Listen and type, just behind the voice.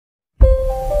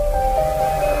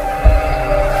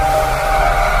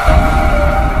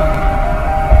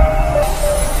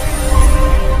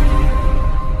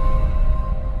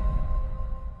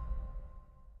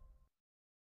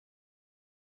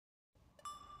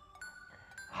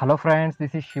Hello friends,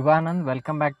 this is Shivanand.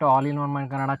 Welcome back to all in one my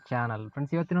Kannada channel.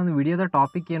 Friends, ಇವತ್ತಿನ ಒಂದು ವಿಡಿಯೋದ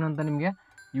topic ಏನು ಅಂತ ನಿಮಗೆ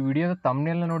ಈ ವಿಡಿಯೋದ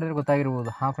ತಮ್ನೇಲ್ನ ನೋಡಿದ್ರೆ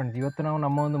ಗೊತ್ತಾಗಿರ್ಬೋದು. ಫ್ರೆಂಡ್ಸ್, ಇವತ್ತು ನಾವು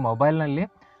ನಮ್ಮ ಒಂದು ಮೊಬೈಲ್ನಲ್ಲಿ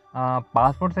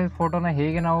ಪಾಸ್ಪೋರ್ಟ್ ಸೈಜ್ ಫೋಟೋನ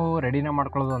ಹೇಗೆ ನಾವು ರೆಡಿನ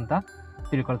ಮಾಡ್ಕೊಳ್ಳೋದು ಅಂತ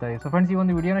ತಿಳ್ಕೊಳ್ತಾ ಇದ್ದೀವಿ. ಸೊ ಫ್ರೆಂಡ್ಸ್, ಈ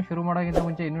ಒಂದು ವಿಡಿಯೋನ ಶುರು ಮಾಡೋಕ್ಕಿಂತ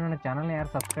ಮುಂಚೆ ಇನ್ನೂ ನನ್ನ ಚಾನಲ್ನ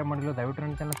ಯಾರು ಸಬ್ಸ್ಕ್ರೈಬ್ ಮಾಡಿಲ್ಲ, ದಯವಿಟ್ಟು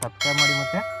ನನ್ನ ಚಾನಲ್ ಸಬ್ಸ್ಕ್ರೈಬ್ ಮಾಡಿ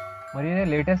ಮತ್ತು ಮರಿಯೇ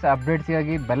ಲೇಟೆಸ್ಟ್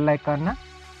ಅಪ್ಡೇಟ್ಸ್ಗಾಗಿ ಬೆಲ್ ಐಕಾನ್ನ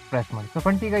ಪ್ರೆಸ್ ಮಾಡಿ. ಸೊ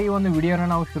ಫ್ರೆಂಡ್ಸ್, ಈಗ ಈ ಒಂದು ವಿಡಿಯೋನ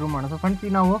ನಾವು ಶುರು ಮಾಡೋಣ. ಸೊ ಫ್ರೆಂಡ್ಸ್,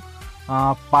 ಈಗ ನಾವು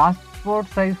ಪಾಸ್ಪೋರ್ಟ್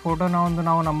ಸೈಜ್ ಫೋಟೋನ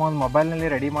ನಾವು ನಮ್ಮ ಒಂದು ಮೊಬೈಲ್ನಲ್ಲಿ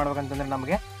ರೆಡಿ ಮಾಡ್ಬೇಕಂತಂದರೆ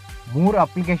ನಮಗೆ 3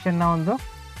 ಅಪ್ಲಿಕೇಶನ್ನ ಒಂದು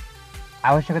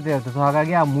ಅವಶ್ಯಕತೆ ಇರುತ್ತೆ. ಸೊ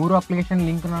ಹಾಗಾಗಿ ಆ 3 ಅಪ್ಲಿಕೇಶನ್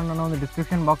ಲಿಂಕ್ನ ನಾನು ಒಂದು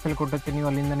ಡಿಸ್ಕ್ರಿಪ್ಷನ್ ಬಾಕ್ಸಲ್ಲಿ ಕೊಟ್ಟಿರ್ತೀನಿ. ನೀವು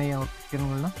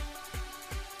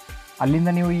ಅಲ್ಲಿಂದ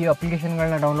ನೀವು ಈ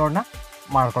ಅಪ್ಲಿಕೇಶನ್ಗಳನ್ನ ಡೌನ್ಲೋಡ್ನ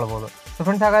ಮಾಡ್ಕೊಳ್ಬೋದು. ಸೊ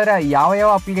ಫ್ರೆಂಡ್ಸ್, ಹಾಗಾದರೆ ಯಾವ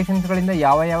ಅಪ್ಲಿಕೇಶನ್ಸ್ಗಳಿಂದ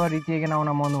ಯಾವ ರೀತಿಯಾಗಿ ನಾವು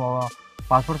ನಮ್ಮ ಒಂದು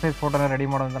ಪಾಸ್ಪೋರ್ಟ್ ಸೈಜ್ ಫೋಟೋನ ರೆಡಿ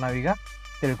ಮಾಡೋದಂತ ನಾವೀಗ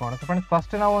ತಿಳ್ಕೊಳ್ಳೋಣ. ಸೊ ಫ್ರೆಂಡ್ಸ್,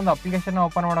 ಫಸ್ಟ್ ನಾವು ಒಂದು ಅಪ್ಲಿಕೇಶನ್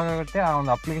ಓಪನ್ ಮಾಡೋಕ್ಕಾಗುತ್ತೆ. ಆ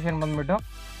ಒಂದು ಅಪ್ಲಿಕೇಶನ್ ಬಂದುಬಿಟ್ಟು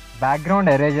ಬ್ಯಾಕ್ಗ್ರೌಂಡ್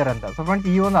ಎರೇಜರ್ ಅಂತ. ಸೊ ಫ್ರೆಂಡ್ಸ್,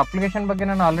 ಈ ಒಂದು ಅಪ್ಲಿಕೇಶನ್ ಬಗ್ಗೆ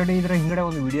ನಾನು ಆಲ್ರೆಡಿ ಇದರ ಹಿಂಗಡೆ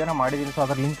ಒಂದು ವಿಡಿಯೋನ ಮಾಡಿದ್ದೀನಿ. ಸೊ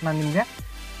ಅದರ ಲಿಂಕ್ ನಾನು ನಿಮಗೆ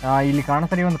ಇಲ್ಲಿ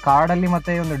ಕಾಣಿಸ್ತಾರೆ, ಈ ಒಂದು ಕಾರ್ಡಲ್ಲಿ ಮತ್ತು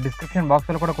ಈ ಒಂದು ಡಿಸ್ಕ್ರಿಪ್ಷನ್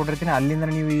ಬಾಕ್ಸಲ್ಲಿ ಕೂಡ ಕೊಟ್ಟಿರ್ತೀನಿ. ಅಲ್ಲಿಂದ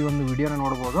ನೀವು ಈ ಒಂದು ವಿಡಿಯೋನ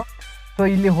ನೋಡ್ಬೋದು. ಸೊ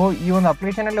ಇಲ್ಲಿ ಈ ಒಂದು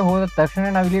ಅಪ್ಲಿಕೇಶನಲ್ಲಿ ಹೋದ ತಕ್ಷಣ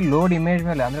ನಾವು ಇಲ್ಲಿ ಲೋಡ್ ಇಮೇಜ್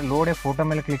ಮೇಲೆ ಅಂದರೆ ಲೋಡ್ ಎ ಫೋಟೋ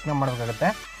ಮೇಲೆ ಕ್ಲಿಕ್ನ ಮಾಡಬೇಕಾಗುತ್ತೆ.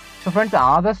 ಸೊ ಫ್ರೆಂಡ್ಸ್,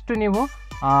 ಆದಷ್ಟು ನೀವು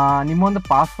ನಿಮ್ಮೊಂದು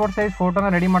ಪಾಸ್ಪೋರ್ಟ್ ಸೈಜ್ ಫೋಟೋನ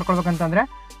ರೆಡಿ ಮಾಡ್ಕೊಳ್ಬೇಕಂತಂದರೆ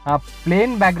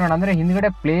ಪ್ಲೇನ್ ಬ್ಯಾಕ್ಗ್ರೌಂಡ್ ಅಂದರೆ ಹಿಂದ್ಗಡೆ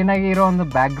ಪ್ಲೇನಾಗಿ ಇರೋ ಒಂದು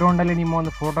ಬ್ಯಾಕ್ಗ್ರೌಂಡಲ್ಲಿ ನಿಮ್ಮ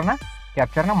ಒಂದು ಫೋಟೋನ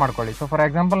ಕ್ಯಾಪ್ಚರ್ನ ಮಾಡ್ಕೊಳ್ಳಿ. ಸೊ ಫಾರ್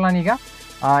ಎಕ್ಸಾಂಪಲ್, ನಾನೀಗ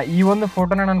ಈ ಒಂದು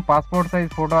ಫೋಟೋನ ನಾನು ಪಾಸ್ಪೋರ್ಟ್ ಸೈಜ್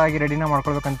ಫೋಟೋ ಆಗಿ ರೆಡಿನ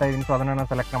ಮಾಡ್ಕೊಳ್ಬೇಕಂತ ಇದ್ದೀನಿ. ಸೊ ಅದನ್ನು ನಾನು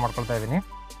ಸೆಲೆಕ್ಟ್ನ ಮಾಡ್ಕೊಳ್ತಾ ಇದ್ದೀನಿ.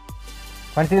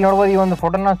 ಫ್ರೆಂಡ್ಸ್, ಇಲ್ಲಿ ನೋಡ್ಬೋದು, ಈ ಒಂದು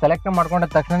ಫೋಟೋನ ಸೆಲೆಕ್ಟ್ನ ಮಾಡ್ಕೊಂಡ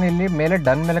ತಕ್ಷಣ ಇಲ್ಲಿ ಮೇಲೆ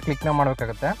ಡನ್ ಮೇಲೆ ಕ್ಲಿಕ್ನ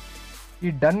ಮಾಡಬೇಕಾಗುತ್ತೆ.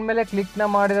 ಈ ಡನ್ ಮೇಲೆ ಕ್ಲಿಕ್ನ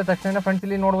ಮಾಡಿದ ತಕ್ಷಣ ಫ್ರೆಂಡ್ಸ್,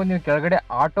 ಇಲ್ಲಿ ನೋಡ್ಬೋದು ನೀವು ಕೆಳಗಡೆ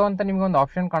ಆಟೋ ಅಂತ ನಿಮಗೆ ಒಂದು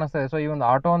ಆಪ್ಷನ್ ಕಾಣಿಸ್ತದೆ. ಸೊ ಈ ಒಂದು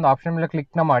ಆಟೋ ಒಂದು ಆಪ್ಷನ್ ಮೇಲೆ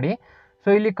ಕ್ಲಿಕ್ನ ಮಾಡಿ.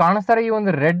 ಸೊ ಇಲ್ಲಿ ಕಾಣಿಸ್ತಾರೆ ಈ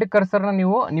ಒಂದು ರೆಡ್ ಕರ್ಸರ್ನ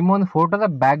ನೀವು ನಿಮ್ಮೊಂದು ಫೋಟೋದ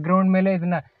ಬ್ಯಾಕ್ಗ್ರೌಂಡ್ ಮೇಲೆ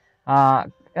ಇದನ್ನು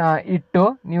ಇಟ್ಟು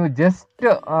ನೀವು ಜಸ್ಟ್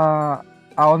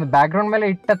ಆ ಒಂದು ಬ್ಯಾಕ್ಗ್ರೌಂಡ್ ಮೇಲೆ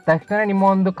ಇಟ್ಟ ತಕ್ಷಣ ನಿಮ್ಮ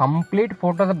ಒಂದು ಕಂಪ್ಲೀಟ್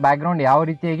ಫೋಟೋದ ಬ್ಯಾಕ್ಗ್ರೌಂಡ್ ಯಾವ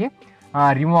ರೀತಿಯಾಗಿ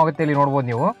ರಿಮೂವ್ ಆಗುತ್ತೆ ಇಲ್ಲಿ ನೋಡ್ಬೋದು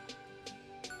ನೀವು.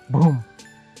 ಬೂಮ್.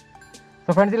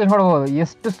 ಸೊ ಫ್ರೆಂಡ್ಸ್, ಇಲ್ಲಿ ನೋಡ್ಬೋದು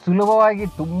ಎಷ್ಟು ಸುಲಭವಾಗಿ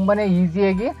ತುಂಬಾ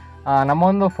ಈಸಿಯಾಗಿ ನಮ್ಮ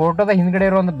ಒಂದು ಫೋಟೋದ ಹಿಂದ್ಗಡೆ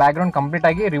ಇರೋ ಒಂದು ಬ್ಯಾಕ್ಗ್ರೌಂಡ್ ಕಂಪ್ಲೀಟ್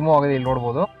ಆಗಿ ರಿಮೂವ್ ಆಗಿದೆ ಇಲ್ಲಿ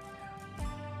ನೋಡ್ಬೋದು.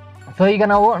 ಸೊ ಈಗ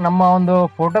ನಾವು ನಮ್ಮ ಒಂದು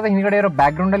ಫೋಟೋದ ಹಿಂದ್ಗಡೆ ಇರೋ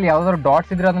ಬ್ಯಾಕ್ಗ್ರೌಂಡಲ್ಲಿ ಯಾವುದಾದ್ರು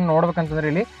ಡಾಟ್ಸ್ ಇದ್ರೆ ಅದನ್ನು ನೋಡ್ಬೇಕಂತಂದ್ರೆ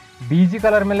ಇಲ್ಲಿ BG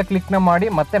ಕಲರ್ ಮೇಲೆ ಕ್ಲಿಕ್ನ ಮಾಡಿ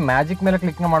ಮತ್ತೆ ಮ್ಯಾಜಿಕ್ ಮೇಲೆ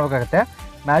ಕ್ಲಿಕ್ನ ಮಾಡಬೇಕಾಗುತ್ತೆ.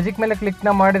 ಮ್ಯಾಜಿಕ್ ಮೇಲೆ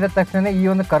ಕ್ಲಿಕ್ನ ಮಾಡಿದ ತಕ್ಷಣ ಈ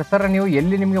ಒಂದು ಕರ್ಸರ್ ನೀವು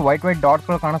ಎಲ್ಲಿ ನಿಮಗೆ ವೈಟ್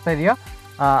ಡಾಟ್ಸ್ಗಳು ಕಾಣಿಸ್ತಾ ಇದೆಯೋ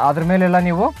ಅದ್ರ ಮೇಲೆಲ್ಲ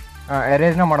ನೀವು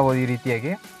ಎರೇಜ್ನ ಮಾಡ್ಬೋದು ಈ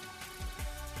ರೀತಿಯಾಗಿ.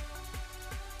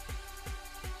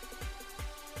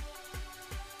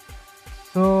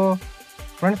 ಸೊ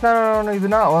ಫ್ರೆಂಡ್ಸ್, ನಾನು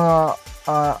ಇದನ್ನು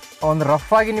ಒಂದು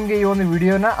ರಫ್ ಆಗಿ ನಿಮಗೆ ಈ ಒಂದು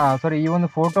ವಿಡಿಯೋನ ಈ ಒಂದು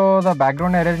ಫೋಟೋದ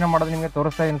ಬ್ಯಾಕ್ಗ್ರೌಂಡ್ ಎರೇಜ್ನ ಮಾಡೋದು ನಿಮಗೆ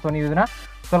ತೋರಿಸ್ತಾ ಇದ್ದೀನಿ. ಸೊ ನೀವು ಇದನ್ನು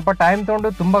ಸ್ವಲ್ಪ ಟೈಮ್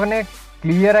ತೊಗೊಂಡು ತುಂಬಾ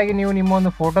ಕ್ಲಿಯರಾಗಿ ನೀವು ನಿಮ್ಮ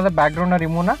ಒಂದು ಫೋಟೋದ ಬ್ಯಾಕ್ಗ್ರೌಂಡ್ನ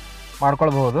ರಿಮೂವ್ನ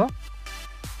ಮಾಡ್ಕೊಳ್ಬಹುದು.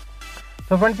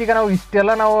 ಸೊ ಫ್ರೆಂಡ್ಸ್, ಈಗ ನಾವು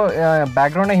ಇಷ್ಟೆಲ್ಲ ನಾವು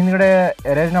ಬ್ಯಾಕ್ಗ್ರೌಂಡ್ನ ಹಿಂದ್ಗಡೆ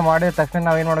ಎರೇಜ್ನ ಮಾಡಿದ ತಕ್ಷಣ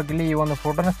ನಾವೇನು ಮಾಡೋಕ್ಕಿಲ್ಲಿ ಈ ಒಂದು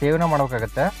ಫೋಟೋನ ಸೇವ್ನ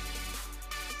ಮಾಡಬೇಕಾಗತ್ತೆ.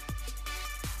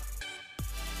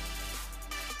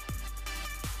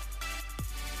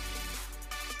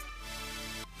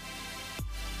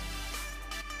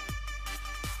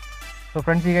 ಸೊ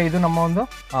ಫ್ರೆಂಡ್ಸ್, ಈಗ ಇದು ನಮ್ಮ ಒಂದು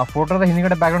ಫೋಟೋದ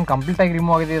ಹಿಂದ್ಗಡೆ ಬ್ಯಾಕ್ಗ್ರೌಂಡ್ ಕಂಪ್ಲೀಟ್ ಆಗಿ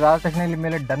ರಿಮೂವ್ ಆಗಿದೆ. ಇದಾದ ತಕ್ಷಣ ಇಲ್ಲಿ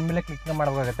ಮೇಲೆ ಡನ್ ಮೇಲೆ ಕ್ಲಿಕ್ನ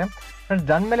ಮಾಡಬೇಕಾಗುತ್ತೆ. ಫ್ರೆಂಡ್ಸ್,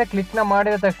 ಡನ್ ಮೇಲೆ ಕ್ಲಿಕ್ನ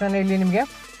ಮಾಡಿದ ತಕ್ಷಣ ಇಲ್ಲಿ ನಿಮಗೆ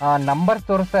ನಂಬರ್ಸ್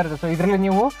ತೋರಿಸ್ತಾ ಇರುತ್ತೆ. ಸೊ ಇದರಲ್ಲಿ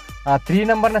ನೀವು 3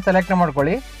 ನಂಬರ್ನ ಸೆಲೆಕ್ಟ್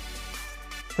ಮಾಡ್ಕೊಳ್ಳಿ.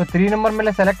 ಸೊ 3 ನಂಬರ್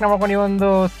ಮೇಲೆ ಸೆಲೆಕ್ಟ್ ಮಾಡ್ಕೊಂಡು ಈ ಒಂದು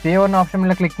ಸೇವ್ ಅನ್ನೋ ಆಪ್ಷನ್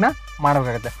ಮೇಲೆ ಕ್ಲಿಕ್ನ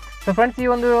ಮಾಡಬೇಕಾಗುತ್ತೆ. ಸೊ ಫ್ರೆಂಡ್ಸ್,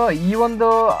 ಈ ಒಂದು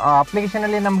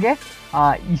ಅಪ್ಲಿಕೇಶನಲ್ಲಿ ನಮಗೆ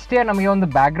ಇಷ್ಟೇ ನಮಗೆ ಒಂದು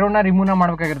ಬ್ಯಾಕ್ಗ್ರೌಂಡ್ನ ರಿಮೂವ್ನ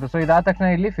ಮಾಡಬೇಕಾಗಿರುತ್ತೆ. ಸೊ ಇದಾದ ತಕ್ಷಣ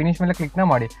ಇಲ್ಲಿ ಫಿನಿಶ್ ಮೇಲೆ ಕ್ಲಿಕ್ನ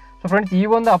ಮಾಡಿ. ಸೊ ಫ್ರೆಂಡ್ಸ್, ಈ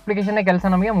ಒಂದು ಅಪ್ಲಿಕೇಶನ್ನ ಕೆಲಸ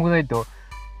ನಮಗೆ ಮುಗಿದೋಯ್ತು.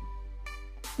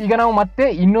 ಈಗ ನಾವು ಮತ್ತೆ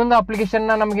ಇನ್ನೊಂದು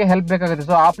ಅಪ್ಲಿಕೇಶನ್ನ ನಮಗೆ ಹೆಲ್ಪ್ ಬೇಕಾಗುತ್ತೆ.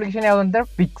 ಸೊ ಆ ಅಪ್ಲಿಕೇಶನ್ ಯಾವುದಂತ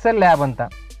ಪಿಕ್ಸೆಲ್ ಲ್ಯಾಬ್ ಅಂತ.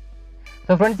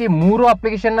 ಸೊ ಫ್ರೆಂಡ್ಸ್, ಈ 3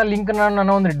 ಅಪ್ಲಿಕೇಶನ್ನ ಲಿಂಕ್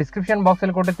ನಾನು ಒಂದು ಡಿಸ್ಕ್ರಿಪ್ಷನ್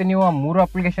ಬಾಕ್ಸಲ್ಲಿ ಕೊಟ್ಟಿರ್ತೀನಿ. ನೀವು ಆ 3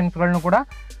 ಅಪ್ಲಿಕೇಶನ್ಸ್ಗಳನ್ನು ಕೂಡ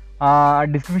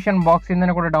ಡಿಸ್ಕ್ರಿಪ್ಷನ್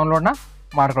ಬಾಕ್ಸಿಂದನೇ ಕೂಡ ಡೌನ್ಲೋಡ್ನ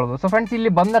ಮಾಡ್ಕೊಳ್ಬೋದು. ಸೊ ಫ್ರೆಂಡ್ಸ್,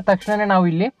 ಇಲ್ಲಿ ಬಂದ ತಕ್ಷಣ ನಾವು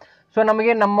ಇಲ್ಲಿ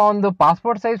ನಮಗೆ ನಮ್ಮ ಒಂದು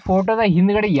ಪಾಸ್ಪೋರ್ಟ್ ಸೈಜ್ ಫೋಟೋದ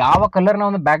ಹಿಂದ್ಗಡೆ ಯಾವ ಕಲರ್ನ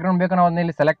ಒಂದು ಬ್ಯಾಕ್ಗ್ರೌಂಡ್ ಬೇಕೋ ನಾವು ಅದನ್ನ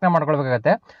ಇಲ್ಲಿ ಸೆಲೆಕ್ಟ್ನ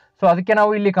ಮಾಡ್ಕೊಳ್ಬೇಕಾಗತ್ತೆ. ಸೊ ಅದಕ್ಕೆ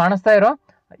ನಾವು ಇಲ್ಲಿ ಕಾಣಿಸ್ತಾ ಇರೋ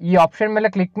ಈ ಆಪ್ಷನ್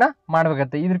ಮೇಲೆ ಕ್ಲಿಕ್ನ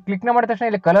ಮಾಡಬೇಕಾಗುತ್ತೆ. ಇದ್ರ ಕ್ಲಿಕ್ನ ಮಾಡಿದ ತಕ್ಷಣ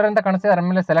ಇಲ್ಲಿ ಕಲರ್ ಅಂತ ಕಾಣಿಸ್ತಾ ಅದರ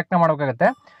ಮೇಲೆ ಸೆಲೆಕ್ಟ್ನ ಮಾಡಬೇಕಾಗುತ್ತೆ.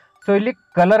 ಸೊ ಇಲ್ಲಿ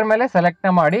ಕಲರ್ ಮೇಲೆ ಸೆಲೆಕ್ಟ್ನ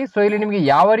ಮಾಡಿ. ಸೊ ಇಲ್ಲಿ ನಿಮಗೆ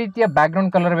ಯಾವ ರೀತಿಯ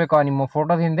ಬ್ಯಾಕ್ಗ್ರೌಂಡ್ ಕಲರ್ ಬೇಕೋ ನಿಮ್ಮ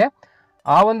ಫೋಟೋದ ಹಿಂದೆ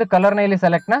ಆ ಒಂದು ಕಲರ್ನ ಇಲ್ಲಿ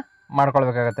ಸೆಲೆಕ್ಟ್ನ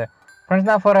ಮಾಡ್ಕೊಳ್ಬೇಕಾಗತ್ತೆ. ಫ್ರೆಂಡ್ಸ್,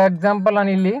 ಫಾರ್ ಎಕ್ಸಾಂಪಲ್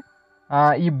ನಾನು ಇಲ್ಲಿ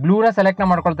ಈ ಬ್ಲೂನ ಸೆಲೆಕ್ಟ್ನ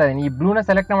ಮಾಡ್ಕೊಳ್ತಾ ಇದ್ದೀನಿ. ಈ ಬ್ಲೂನ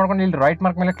ಸೆಲೆಕ್ಟ್ನ ಮಾಡ್ಕೊಂಡು ಇಲ್ಲಿ ರೈಟ್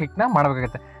ಮಾರ್ಕ್ ಮೇಲೆ ಕ್ಲಿಕ್ನ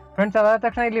ಮಾಡಬೇಕಾಗುತ್ತೆ. ಫ್ರೆಂಡ್ಸ್, ಅದಾದ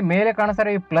ತಕ್ಷಣ ಇಲ್ಲಿ ಮೇಲೆ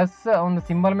ಕಾಣಿಸ್ತಾರೆ ಈ ಪ್ಲಸ್ ಒಂದು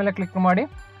ಸಿಂಬಲ್ ಮೇಲೆ ಕ್ಲಿಕ್ ಮಾಡಿ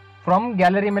ಫ್ರಮ್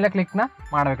ಗ್ಯಾಲರಿ ಮೇಲೆ ಕ್ಲಿಕ್ನ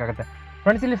ಮಾಡಬೇಕಾಗುತ್ತೆ.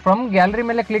 ಫ್ರೆಂಡ್ಸ್, ಇಲ್ಲಿ ಫ್ರಮ್ ಗ್ಯಾಲರಿ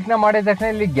ಮೇಲೆ ಕ್ಲಿಕ್ನ ಮಾಡಿದ ತಕ್ಷಣ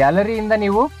ಇಲ್ಲಿ ಗ್ಯಾಲರಿಯಿಂದ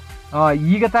ನೀವು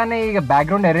ಈಗ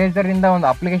ಬ್ಯಾಕ್ಗ್ರೌಂಡ್ ಎರೇಜರಿಂದ ಒಂದು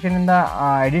ಅಪ್ಲಿಕೇಶನಿಂದ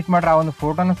ಎಡಿಟ್ ಮಾಡ್ರೆ ಆ ಒಂದು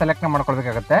ಫೋಟೋನ ಸೆಲೆಕ್ಟ್ನ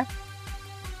ಮಾಡ್ಕೊಳ್ಬೇಕಾಗತ್ತೆ.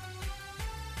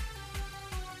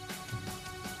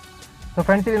 ಸೊ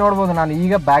ಫ್ರೆಂಡ್ಸ್, ಇಲ್ಲಿ ನೋಡ್ಬೋದು ನಾನು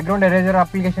ಈಗ ಬ್ಯಾಕ್ಗ್ರೌಂಡ್ ಎರೇಜರ್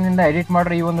ಅಪ್ಲಿಕೇಶನಿಂದ ಎಡಿಟ್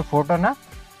ಮಾಡ್ರೆ ಈ ಒಂದು ಫೋಟೋನ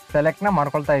ಸೆಲೆಕ್ಟ್ನ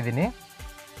ಮಾಡ್ಕೊಳ್ತಾ ಇದ್ದೀನಿ.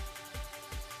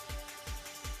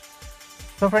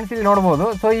 ಸೊ ಫ್ರೆಂಡ್ಸ್, ಇಲ್ಲಿ ನೋಡ್ಬೋದು.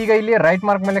 ಸೊ ಈಗ ಇಲ್ಲಿ ರೈಟ್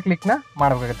ಮಾರ್ಕ್ ಮೇಲೆ ಕ್ಲಿಕ್ನ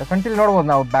ಮಾಡಬೇಕಾಗುತ್ತೆ. ಫ್ರೆಂಡ್ಸ್, ಇಲ್ಲಿ ನೋಡ್ಬೋದು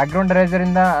ನಾವು ಬ್ಯಾಕ್ಗ್ರೌಂಡ್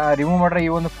ಎರೇಜರಿಂದ ರಿಮೂವ್ ಮಾಡ್ರೆ ಈ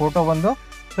ಒಂದು ಫೋಟೋ ಬಂದು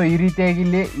ಸೊ ಈ ರೀತಿಯಾಗಿ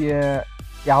ಇಲ್ಲಿ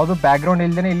ಯಾವುದು ಬ್ಯಾಕ್ಗ್ರೌಂಡ್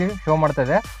ಇಲ್ಲದೇ ಇಲ್ಲಿ ಶೋ ಮಾಡ್ತಾ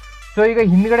ಇದೆ. ಸೊ ಈಗ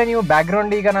ಹಿಂದ್ಗಡೆ ನೀವು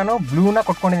ಬ್ಯಾಕ್ಗ್ರೌಂಡ್ ಈಗ ನಾನು ಬ್ಲೂನ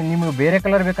ಕೊಟ್ಕೊಂಡಿದ್ದೀನಿ. ನಿಮಗೆ ಬೇರೆ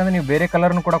ಕಲರ್ ಬೇಕಂದ್ರೆ ನೀವು ಬೇರೆ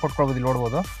ಕಲರ್ನು ಕೂಡ ಕೊಟ್ಕೊಳ್ಬೋದು, ಇಲ್ಲಿ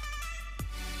ನೋಡ್ಬೋದು.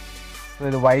 ಸೊ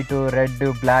ಇದು ವೈಟು, ರೆಡ್,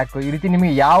 ಬ್ಲ್ಯಾಕ್, ಈ ರೀತಿ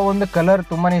ನಿಮಗೆ ಯಾವ ಒಂದು ಕಲರ್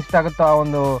ತುಂಬಾ ಇಷ್ಟ ಆಗುತ್ತೋ ಆ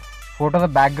ಒಂದು ಫೋಟೋದ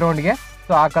ಬ್ಯಾಕ್ಗ್ರೌಂಡ್ಗೆ,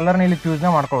 ಸೊ ಆ ಕಲರ್ನ ಇಲ್ಲಿ ಚೂಸ್ನ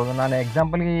ಮಾಡ್ಕೊಳ್ಬೋದು. ನಾನು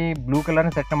ಎಕ್ಸಾಂಪಲ್ಗೆ ಈ ಬ್ಲೂ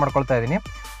ಕಲರ್ನ ಸೆಟ್ನ ಮಾಡ್ಕೊಳ್ತಾ ಇದ್ದೀನಿ.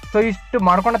 ಸೊ ಇಷ್ಟು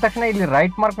ಮಾಡ್ಕೊಂಡ ತಕ್ಷಣ ಇಲ್ಲಿ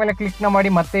ರೈಟ್ ಮಾರ್ಕ್ ಮೇಲೆ ಕ್ಲಿಕ್ನ ಮಾಡಿ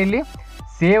ಮತ್ತೆ ಇಲ್ಲಿ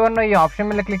ಸೇವ್ ಅನ್ನೋ ಈ ಆಪ್ಷನ್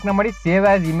ಮೇಲೆ ಕ್ಲಿಕ್ನ ಮಾಡಿ ಸೇವ್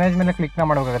ಆ್ಯಸ್ ಇಮೇಜ್ ಮೇಲೆ ಕ್ಲಿಕ್ನ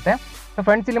ಮಾಡಬೇಕಾಗುತ್ತೆ. ಸೊ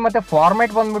ಫ್ರೆಂಡ್ಸ್ ಇಲ್ಲಿ ಮತ್ತೆ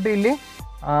ಫಾರ್ಮ್ಯಾಟ್ ಬಂದ್ಬಿಟ್ಟು ಇಲ್ಲಿ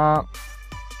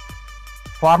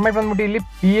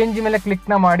PNG ಮೇಲೆ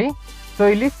ಕ್ಲಿಕ್ನ ಮಾಡಿ ಸೊ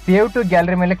ಇಲ್ಲಿ ಸೇವ್ ಟು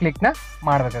ಗ್ಯಾಲರಿ ಮೇಲೆ ಕ್ಲಿಕ್ನ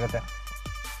ಮಾಡಬೇಕಾಗುತ್ತೆ.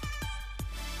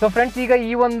 ಸೊ ಫ್ರೆಂಡ್ಸ್ ಈಗ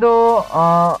ಈ ಒಂದು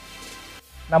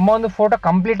ನಮ್ಮ ಒಂದು ಫೋಟೋ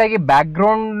ಕಂಪ್ಲೀಟಾಗಿ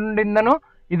ಬ್ಯಾಕ್ಗ್ರೌಂಡಿಂದನೂ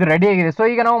ಇದು ರೆಡಿ ಆಗಿದೆ. ಸೊ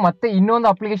ಈಗ ನಾವು ಮತ್ತೆ ಇನ್ನೊಂದು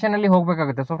ಅಪ್ಲಿಕೇಶನಲ್ಲಿ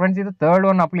ಹೋಗಬೇಕಾಗುತ್ತೆ. ಸೊ ಫ್ರೆಂಡ್ಸ್ ಇದು ಥರ್ಡ್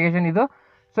ಒನ್ ಅಪ್ಲಿಕೇಶನ್ ಇದು.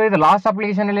 ಸೊ ಇದು ಲಾಸ್ಟ್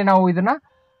ಅಪ್ಲಿಕೇಶನಲ್ಲಿ ನಾವು ಇದನ್ನು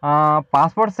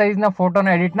ಪಾಸ್ಪೋರ್ಟ್ ಸೈಜ್ನ ಫೋಟೋನ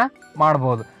ಎಡಿಟ್ನ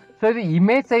ಮಾಡ್ಬೋದು. ಸೊ ಇದು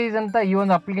ಇಮೇಜ್ ಸೈಜ್ ಅಂತ ಈ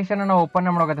ಒಂದು ಅಪ್ಲಿಕೇಶನ್ನ ನಾವು ಓಪನ್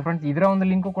ಮಾಡೋಗುತ್ತೆ ಫ್ರೆಂಡ್ಸ್. ಇದರ ಒಂದು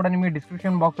ಲಿಂಕು ಕೂಡ ನಿಮಗೆ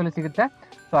ಡಿಸ್ಕ್ರಿಪ್ಷನ್ ಬಾಕ್ಸಲ್ಲಿ ಸಿಗುತ್ತೆ.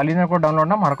 ಸೊ ಅಲ್ಲಿಂದ ಕೂಡ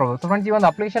ಡೌನ್ಲೋಡ್ನ ಮಾಡ್ಕೊಳ್ಬೋದು. ಸೊ ಫ್ರೆಂಡ್ಸ್ ಈ ಒಂದು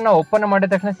ಅಪ್ಲಿಕೇಶನ್ನ ಓಪನ್ ಮಾಡಿದ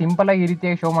ತಕ್ಷಣ ಸಿಂಪಲಾಗಿ ಈ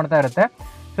ರೀತಿಯಾಗಿ ಶೋ ಮಾಡ್ತಾ ಇರುತ್ತೆ.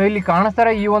 ಸೊ ಇಲ್ಲಿ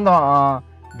ಕಾಣಿಸ್ತಾರೆ ಈ ಒಂದು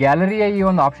ಗ್ಯಾಲರಿಯ ಈ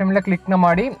ಒಂದು ಆಪ್ಷನ್ ಮೇಲೆ ಕ್ಲಿಕ್ನ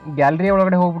ಮಾಡಿ ಗ್ಯಾಲರಿಯ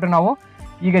ಒಳಗಡೆ ಹೋಗ್ಬಿಟ್ಟು ನಾವು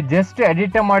ಈಗ ಜಸ್ಟ್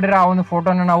ಎಡಿಟ್ ಮಾಡಿರೋ ಆ ಒಂದು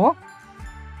ಫೋಟೋನ ನಾವು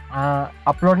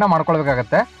ಅಪ್ಲೋಡ್ನ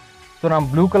ಮಾಡ್ಕೊಳ್ಬೇಕಾಗತ್ತೆ. ಸೊ ನಾವು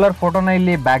ಬ್ಲೂ ಕಲರ್ ಫೋಟೋನ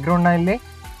ಇಲ್ಲಿ ಬ್ಯಾಕ್ಗ್ರೌಂಡ್ನ ಇಲ್ಲಿ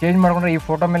ಚೇಂಜ್ ಮಾಡ್ಕೊಂಡ್ರೆ ಈ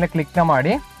ಫೋಟೋ ಮೇಲೆ ಕ್ಲಿಕ್ನ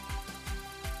ಮಾಡಿ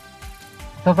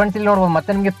ಸೊ ಫ್ರೆಂಡ್ಸ್ ಇಲ್ಲಿ ನೋಡ್ಬೋದು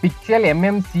ಮತ್ತೆ ನಿಮಗೆ ಪಿಕ್ಸೆಲ್,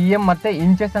 MM, CM ಮತ್ತು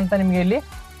ಇಂಚಸ್ ಅಂತ ನಿಮಗೆ ಇಲ್ಲಿ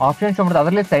ಆಪ್ಷನ್ ಶೋ ಮಾಡ್ತಾರೆ.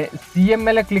 ಅದರಲ್ಲಿ CM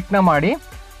ಮೇಲೆ ಕ್ಲಿಕ್ನ ಮಾಡಿ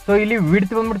ಸೊ ಇಲ್ಲಿ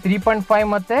ವಿಡ್ತ್ ಬಂದ್ಬಿಟ್ಟು 3.5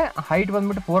 ಮತ್ತು ಹೈಟ್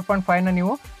ಬಂದ್ಬಿಟ್ಟು 4.5ನ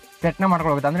ನೀವು ಸೆಟ್ನ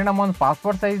ಮಾಡ್ಕೊಳ್ಬೇಕು. ಅಂದರೆ ನಮ್ಮ ಒಂದು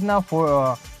ಪಾಸ್ಪೋರ್ಟ್ ಸೈಜ್ನ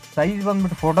ಸೈಜ್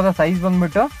ಬಂದ್ಬಿಟ್ಟು ಫೋಟೋದ ಸೈಜ್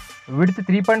ಬಂದ್ಬಿಟ್ಟು ವಿಡ್ತ್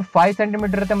 3.5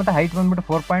 ಸೆಂಟಿಮೀಟರ್ ಇರುತ್ತೆ ಮತ್ತು ಹೈಟ್ ಬಂದ್ಬಿಟ್ಟು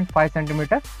 4.5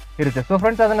 ಸೆಂಟಿಮೀಟರ್ ಇರುತ್ತೆ. ಸೊ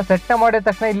ಫ್ರೆಂಡ್ಸ್ ಅದನ್ನು ಸೆಟ್ನ ಮಾಡಿದ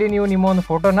ತಕ್ಷಣ ಇಲ್ಲಿ ನೀವು ನಿಮ್ಮ ಒಂದು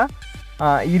ಫೋಟೋನ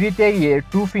ಈ ರೀತಿಯಾಗಿ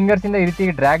 2 ಫಿಂಗರ್ಸಿಂದ ಈ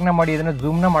ರೀತಿಯಾಗಿ ಡ್ರ್ಯಾಗ್ನ ಮಾಡಿ ಇದನ್ನು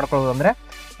ಝೂಮ್ನ ಮಾಡ್ಕೊಳ್ಳೋದು. ಅಂದರೆ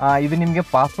ಇದು ನಿಮಗೆ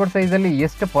ಪಾಸ್ಪೋರ್ಟ್ ಸೈಜಲ್ಲಿ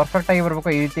ಎಷ್ಟು ಪರ್ಫೆಕ್ಟಾಗಿ ಬರಬೇಕು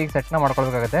ಈ ರೀತಿಯಾಗಿ ಸೆಟ್ನ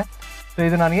ಮಾಡ್ಕೊಳ್ಬೇಕಾಗುತ್ತೆ. ಸೊ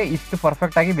ಇದು ನನಗೆ ಇಷ್ಟು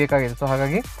ಪರ್ಫೆಕ್ಟಾಗಿ ಬೇಕಾಗಿದೆ. ಸೊ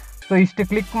ಹಾಗಾಗಿ ಸೊ ಇಷ್ಟು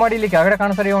ಕ್ಲಿಕ್ ಮಾಡಿ ಇಲ್ಲಿ ಕೆಳಗಡೆ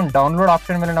ಕಾಣಿಸ್ತಾರೆ ಒಂದು ಡೌನ್ಲೋಡ್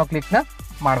ಆಪ್ಷನ್ ಮೇಲೆ ನಾವು ಕ್ಲಿಕ್ನ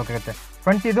ಮಾಡಬೇಕಾಗುತ್ತೆ.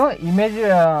 ಫ್ರೆಂಡ್ಸ್ ಇದು ಇಮೇಜ್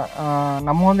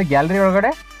ನಮ್ಮ ಒಂದು ಗ್ಯಾಲರಿ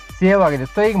ಒಳಗಡೆ ಸೇವ್ ಆಗಿದೆ.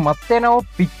 ಸೊ ಈಗ ಮತ್ತೆ ನಾವು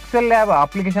ಪಿಕ್ಸೆಲ್ ಲ್ಯಾಬ್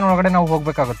ಅಪ್ಲಿಕೇಶನ್ ಒಳಗಡೆ ನಾವು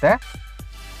ಹೋಗಬೇಕಾಗುತ್ತೆ.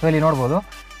 ಸೊ ಇಲ್ಲಿ ನೋಡ್ಬೋದು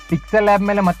ಪಿಕ್ಸೆಲ್ ಲ್ಯಾಬ್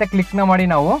ಮೇಲೆ ಮತ್ತೆ ಕ್ಲಿಕ್ನ ಮಾಡಿ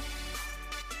ನಾವು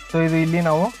ಸೊ ಇದು ಇಲ್ಲಿ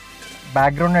ನಾವು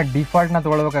ಬ್ಯಾಕ್ಗ್ರೌಂಡ್ನ ಡಿಫಾಲ್ಟ್ನ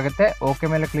ತೊಗೊಳ್ಬೇಕಾಗುತ್ತೆ. ಓಕೆ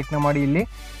ಮೇಲೆ ಕ್ಲಿಕ್ನ ಮಾಡಿ ಇಲ್ಲಿ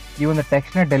ಈ ಒಂದು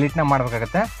ಟೆಕ್ಸ್ಟ್ನ ಡೆಲೀಟ್ನ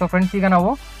ಮಾಡಬೇಕಾಗುತ್ತೆ. ಸೊ ಫ್ರೆಂಡ್ಸ್ ಈಗ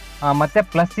ನಾವು ಮತ್ತೆ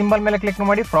ಪ್ಲಸ್ ಸಿಂಬಲ್ ಮೇಲೆ ಕ್ಲಿಕ್ನ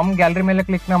ಮಾಡಿ ಫ್ರಮ್ ಗ್ಯಾಲರಿ ಮೇಲೆ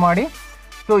ಕ್ಲಿಕ್ನ ಮಾಡಿ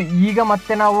ಸೊ ಈಗ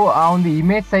ಮತ್ತೆ ನಾವು ಆ ಒಂದು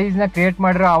ಇಮೇಜ್ ಸೈಜ್ನ ಕ್ರಿಯೇಟ್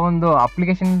ಮಾಡಿರೋ ಆ ಒಂದು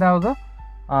ಅಪ್ಲಿಕೇಶನ್ದ ಅದು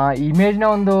ಇಮೇಜ್ನ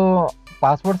ಒಂದು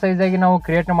ಪಾಸ್ಪೋರ್ಟ್ ಸೈಜಾಗಿ ನಾವು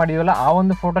ಕ್ರಿಯೇಟ್ ಮಾಡಿದ್ದೀವಲ್ಲ ಆ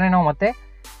ಒಂದು ಫೋಟೋನೇ ನಾವು ಮತ್ತೆ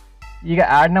ಈಗ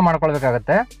ಆ್ಯಡ್ನ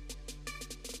ಮಾಡ್ಕೊಳ್ಬೇಕಾಗತ್ತೆ.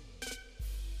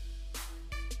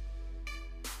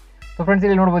 ಸೊ ಫ್ರೆಂಡ್ಸ್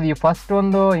ಇಲ್ಲಿ ನೋಡ್ಬೋದು ಈ ಫಸ್ಟ್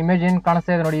ಒಂದು ಇಮೇಜ್ ಏನು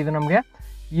ಕಾಣಿಸ್ತಾ ಇದೆ ನೋಡಿ, ಇದು ನಮಗೆ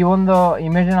ಈ ಒಂದು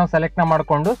ಇಮೇಜ್ನ ನಾವು ಸೆಲೆಕ್ಟ್ನ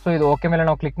ಮಾಡಿಕೊಂಡು ಸೊ ಇದು ಓಕೆ ಮೇಲೆ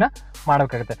ನಾವು ಕ್ಲಿಕ್ನ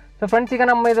ಮಾಡಬೇಕಾಗುತ್ತೆ. ಸೊ ಫ್ರೆಂಡ್ಸ್ ಈಗ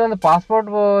ನಮ್ಮ ಇದು ಒಂದು ಪಾಸ್ಪೋರ್ಟ್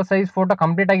ಸೈಜ್ ಫೋಟೋ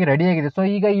ಕಂಪ್ಲೀಟಾಗಿ ರೆಡಿ ಆಗಿದೆ. ಸೊ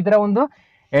ಈಗ ಇದರ ಒಂದು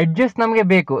ಎಡ್ಜಸ್ ನಮಗೆ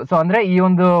ಬೇಕು. ಸೊ ಅಂದರೆ ಈ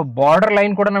ಒಂದು ಬಾರ್ಡರ್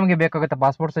ಲೈನ್ ಕೂಡ ನಮಗೆ ಬೇಕಾಗುತ್ತೆ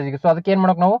ಪಾಸ್ಪೋರ್ಟ್ ಸೈಜ್ಗೆ. ಸೊ ಅದಕ್ಕೆ ಏನು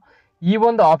ಮಾಡೋಕೆ ನಾವು ಈ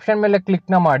ಒಂದು ಆಪ್ಷನ್ ಮೇಲೆ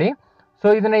ಕ್ಲಿಕ್ನ ಮಾಡಿ ಸೊ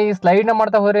ಇದನ್ನ ಈ ಸ್ಲೈಡ್ನ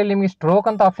ಮಾಡ್ತಾ ಹೋದರೆ ಇಲ್ಲಿ ನಿಮಗೆ ಸ್ಟ್ರೋಕ್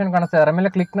ಅಂತ ಆಪ್ಷನ್ ಕಾಣಿಸ್ತಾ ಇದೆ. ಅದರ ಮೇಲೆ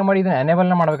ಕ್ಲಿಕ್ನ ಮಾಡಿ ಇದನ್ನ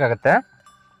ಎನೇಬಲ್ನ ಮಾಡಬೇಕಾಗುತ್ತೆ.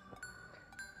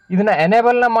 ಇದನ್ನ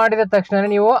ಎನೇಬಲ್ನ ಮಾಡಿದ ತಕ್ಷಣ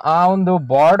ನೀವು ಆ ಒಂದು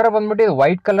ಬಾರ್ಡರ್ ಬಂದ್ಬಿಟ್ಟು ಇದು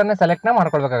ವೈಟ್ ಕಲರ್ನ ಸೆಲೆಕ್ಟ್ನ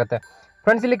ಮಾಡ್ಕೊಳ್ಬೇಕಾಗುತ್ತೆ.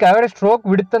 ಫ್ರೆಂಡ್ಸ್ ಇಲ್ಲಿ ಕೆಳಗಡೆ ಸ್ಟ್ರೋಕ್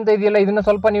ವಿಡ್ತ್ ಅಂತ ಇದೆಯಲ್ಲ ಇದನ್ನ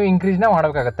ಸ್ವಲ್ಪ ನೀವು ಇನ್ಕ್ರೀಸ್ನ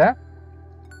ಮಾಡಬೇಕಾಗುತ್ತೆ.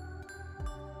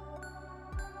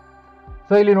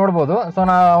 ಸೊ ಇಲ್ಲಿ ನೋಡ್ಬೋದು ಸೊ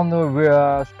ನಾ ಒಂದು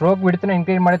ಸ್ಟ್ರೋಕ್ ವಿಡ್ತ್ನ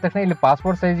ಇನ್ಕ್ರೀಸ್ ಮಾಡಿದ ತಕ್ಷಣ ಇಲ್ಲಿ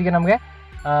ಪಾಸ್ಪೋರ್ಟ್ ಸೈಜ್ಗೆ ನಮಗೆ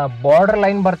ಬಾರ್ಡರ್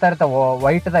ಲೈನ್ ಬರ್ತಾ ಇರುತ್ತೆ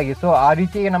ವೈಟ್ದಾಗಿ. ಸೊ ಆ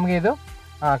ರೀತಿಗೆ ನಮಗೆ ಇದು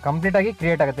ಕಂಪ್ಲೀಟಾಗಿ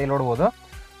ಕ್ರಿಯೇಟ್ ಆಗುತ್ತೆ, ಇಲ್ಲಿ ನೋಡ್ಬೋದು.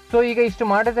 ಸೊ ಈಗ ಇಷ್ಟು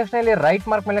ಮಾಡಿದ ತಕ್ಷಣ ಇಲ್ಲಿ ರೈಟ್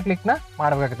ಮಾರ್ಕ್ ಮೇಲೆ ಕ್ಲಿಕ್ನ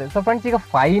ಮಾಡಬೇಕಾಗುತ್ತೆ. ಸೊ ಫ್ರೆಂಡ್ಸ್ ಈಗ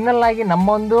ಫೈನಲ್ ಆಗಿ ನಮ್ಮ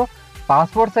ಒಂದು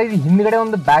ಪಾಸ್ಪೋರ್ಟ್ ಸೈಜ್ ಹಿಂದ್ಗಡೆ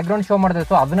ಒಂದು ಬ್ಯಾಕ್ಗ್ರೌಂಡ್ ಶೋ ಮಾಡ್ತೇವೆ.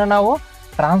 ಸೊ ಅದನ್ನು ನಾವು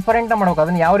ಟ್ರಾನ್ಸ್ಪರೆಂಟ್ ಮಾಡಬೇಕು.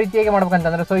 ಅದನ್ನು ಯಾವ ರೀತಿಯಾಗಿ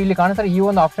ಮಾಡ್ಬೇಕಂತಂದ್ರೆ ಸೊ ಇಲ್ಲಿ ಕಾಣಿಸ್ತಾರೆ ಈ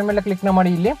ಒಂದು ಆಪ್ಷನ್ ಮೇಲೆ ಕ್ಲಿಕ್ನ ಮಾಡಿ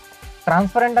ಇಲ್ಲಿ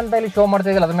ಟ್ರಾನ್ಸ್ಪರೆಂಟ್ ಅಂತ ಇಲ್ಲಿ ಶೋ ಮಾಡ್ತಾ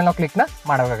ಇದೆಯಲ್ಲ ಅದ್ರ ಮೇಲೆ ನಾವು ಕ್ಲಿಕ್ನ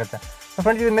ಮಾಡಬೇಕಾಗುತ್ತೆ. ಸೊ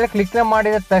ಫ್ರೆಂಡ್ಸ್ ಇದ್ರ ಮೇಲೆ ಕ್ಲಿಕ್ನ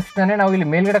ಮಾಡಿದ ತಕ್ಷಣ ನಾವು ಇಲ್ಲಿ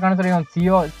ಮೇಲ್ಗಡೆ ಕಾಣಿಸ್ತಾರೆ ಒಂದು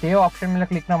ಸೇವ್ ಆಪ್ಷನ್ ಮೇಲೆ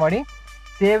ಕ್ಲಿಕ್ನ ಮಾಡಿ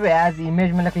ಸೇವ್ ಆ್ಯಸ್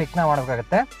ಇಮೇಜ್ ಮೇಲೆ ಕ್ಲಿಕ್ನ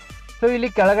ಮಾಡಬೇಕಾಗುತ್ತೆ. ಸೊ ಇಲ್ಲಿ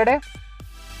ಕೆಳಗಡೆ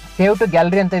ಸೇವ್ ಟು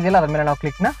ಗ್ಯಾಲರಿ ಅಂತ ಇದೆಯಲ್ಲ ಅದ್ರ ಮೇಲೆ ನಾವು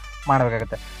ಕ್ಲಿಕ್ನ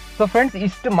ಮಾಡಬೇಕಾಗುತ್ತೆ. ಸೊ ಫ್ರೆಂಡ್ಸ್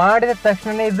ಇಷ್ಟು ಮಾಡಿದ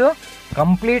ತಕ್ಷಣ ಇದು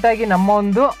ಕಂಪ್ಲೀಟಾಗಿ ನಮ್ಮ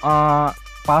ಒಂದು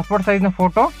ಪಾಸ್ಪೋರ್ಟ್ ಸೈಜ್ನ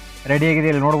ಫೋಟೋ ರೆಡಿಯಾಗಿದೆ,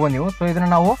 ಇಲ್ಲಿ ನೋಡ್ಬೋದು ನೀವು. ಸೊ ಇದನ್ನು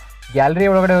ನಾವು ಗ್ಯಾಲರಿ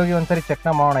ಒಳಗಡೆ ಹೋಗಿ ಒಂದ್ಸರಿ ಚೆಕ್ನ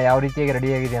ಮಾಡೋಣ ಯಾವ ರೀತಿಯಾಗಿ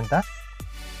ರೆಡಿಯಾಗಿದೆ ಅಂತ.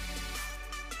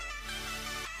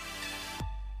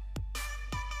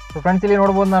 ಸೊ ಫ್ರೆಂಡ್ಸ್ ಇಲ್ಲಿ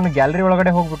ನೋಡ್ಬೋದು ನಾನು ಗ್ಯಾಲರಿ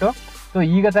ಒಳಗಡೆ ಹೋಗ್ಬಿಟ್ಟು ಸೊ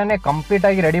ಈಗ ತಾನೇ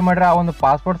ಕಂಪ್ಲೀಟಾಗಿ ರೆಡಿ ಮಾಡಿರೋ ಆ ಒಂದು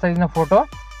ಪಾಸ್ಪೋರ್ಟ್ ಸೈಜ್ನ ಫೋಟೋ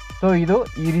ಸೊ ಇದು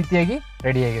ಈ ರೀತಿಯಾಗಿ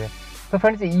ರೆಡಿಯಾಗಿದೆ. ಸೊ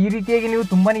ಫ್ರೆಂಡ್ಸ್ ಈ ರೀತಿಯಾಗಿ ನೀವು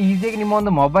ತುಂಬಾ ಈಸಿಯಾಗಿ ನಿಮ್ಮ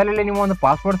ಒಂದು ಮೊಬೈಲಲ್ಲಿ ನಿಮ್ಮ ಒಂದು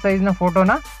ಪಾಸ್ಪೋರ್ಟ್ ಸೈಜ್ನ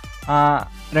ಫೋಟೋನ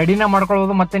ರೆಡಿನ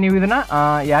ಮಾಡ್ಕೊಳ್ಬೋದು. ಮತ್ತು ನೀವು ಇದನ್ನು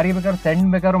ಯಾರಿಗೆ ಬೇಕಾದ್ರೂ ಸೆಂಡ್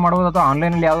ಬೇಕಾದ್ರೂ ಮಾಡ್ಬೋದು, ಅಥವಾ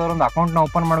ಆನ್ಲೈನಲ್ಲಿ ಯಾವುದಾದ್ರು ಒಂದು ಅಕೌಂಟ್ನ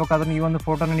ಓಪನ್ ಮಾಡಬೇಕಾದ್ರೂ ಈ ಒಂದು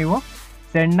ಫೋಟೋನ ನೀವು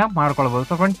ಸೆಂಡ್ನ ಮಾಡ್ಕೊಳ್ಬೋದು.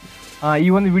 ಸೊ ಫ್ರೆಂಡ್ಸ್ ಈ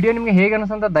ಒಂದು ವಿಡಿಯೋ ನಿಮಗೆ ಹೇಗೆ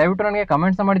ಅನಿಸ್ತಂತ ದಯವಿಟ್ಟು ನನಗೆ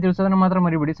ಕಮೆಂಟ್ಸ್ ಮಾಡಿ ತಿಳಿಸೋದನ್ನು ಮಾತ್ರ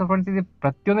ಮರಿಬೇಡಿ. ಸೊ ಫ್ರೆಂಡ್ಸ್ ಇದು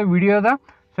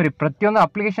ಪ್ರತಿಯೊಂದು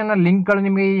ಅಪ್ಲಿಕೇಶನ್ನ ಲಿಂಕ್ಗಳು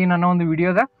ನಿಮಗೆ ಈ ನನ್ನ ಒಂದು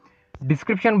ವಿಡಿಯೋದ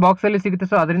ಡಿಸ್ಕ್ರಿಪ್ಷನ್ ಬಾಕ್ಸಲ್ಲಿ ಸಿಗುತ್ತೆ.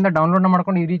 ಸೊ ಅದರಿಂದ ಡೌನ್ಲೋಡ್ನ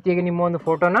ಮಾಡ್ಕೊಂಡು ಈ ರೀತಿಯಾಗಿ ನಿಮ್ಮ ಒಂದು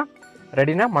ಫೋಟೋನ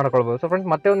ರೆಡಿನ ಮಾಡ್ಕೊಳ್ಬೋದು. ಸೊ ಫ್ರೆಂಡ್ಸ್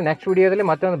ಮತ್ತೆ ಒಂದು ನೆಕ್ಸ್ಟ್ ವಿಡಿಯೋದಲ್ಲಿ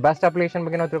ಮತ್ತೆ ಒಂದು ಬೆಸ್ಟ್ ಅಪ್ಲಿಕೇಶನ್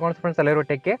ಬಗ್ಗೆ ನಾವು ತಿಳ್ಕೊಂಡು ಫ್ರೆಂಡ್ಸ್ ಎಲ್ಲರೂ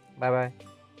ಟೇಕ್ ಕೇರ್, ಬಾಯ್ ಬಾಯ್.